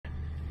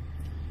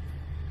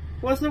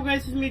What's up,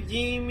 guys? It's me,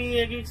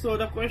 Jimmy, a Geek. So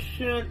the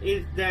question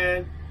is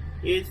that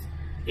is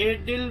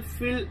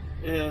Adelphi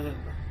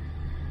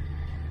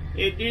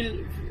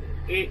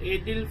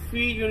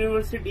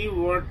University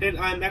worth it?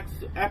 I'm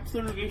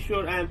absolutely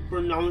sure I'm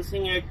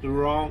pronouncing it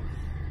wrong.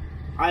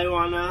 I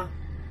wanna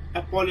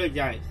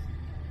apologize,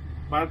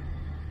 but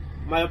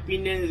my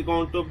opinion is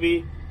going to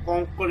be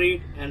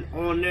concrete and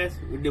honest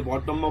with the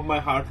bottom of my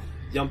heart.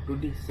 Jump to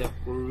the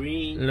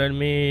screen. Let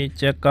me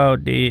check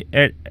out the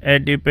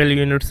Adelphi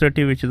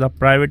University, which is a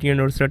private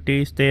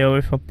university. Stay away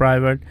from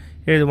private.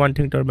 Here's one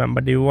thing to remember: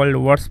 the world's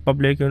worst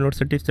public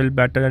university is still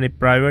better than the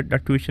private. The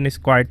tuition is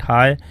quite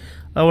high.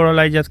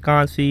 Overall, I just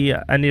can't see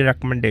any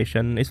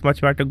recommendation. It's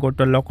much better to go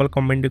to a local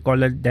community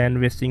college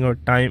than wasting your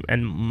time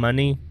and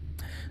money.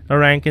 The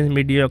rank is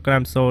mediocre.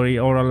 I'm sorry.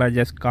 Overall, I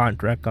just can't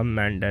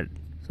recommend it.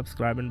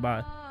 Subscribe and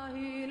bye.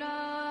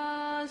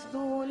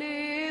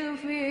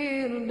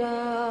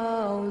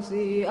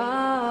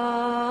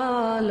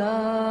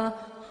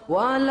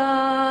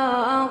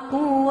 ولا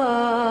أقوى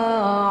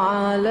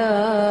على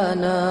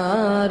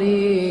نار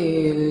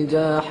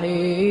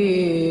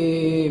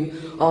الجحيم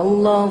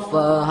الله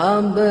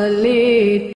فهب لي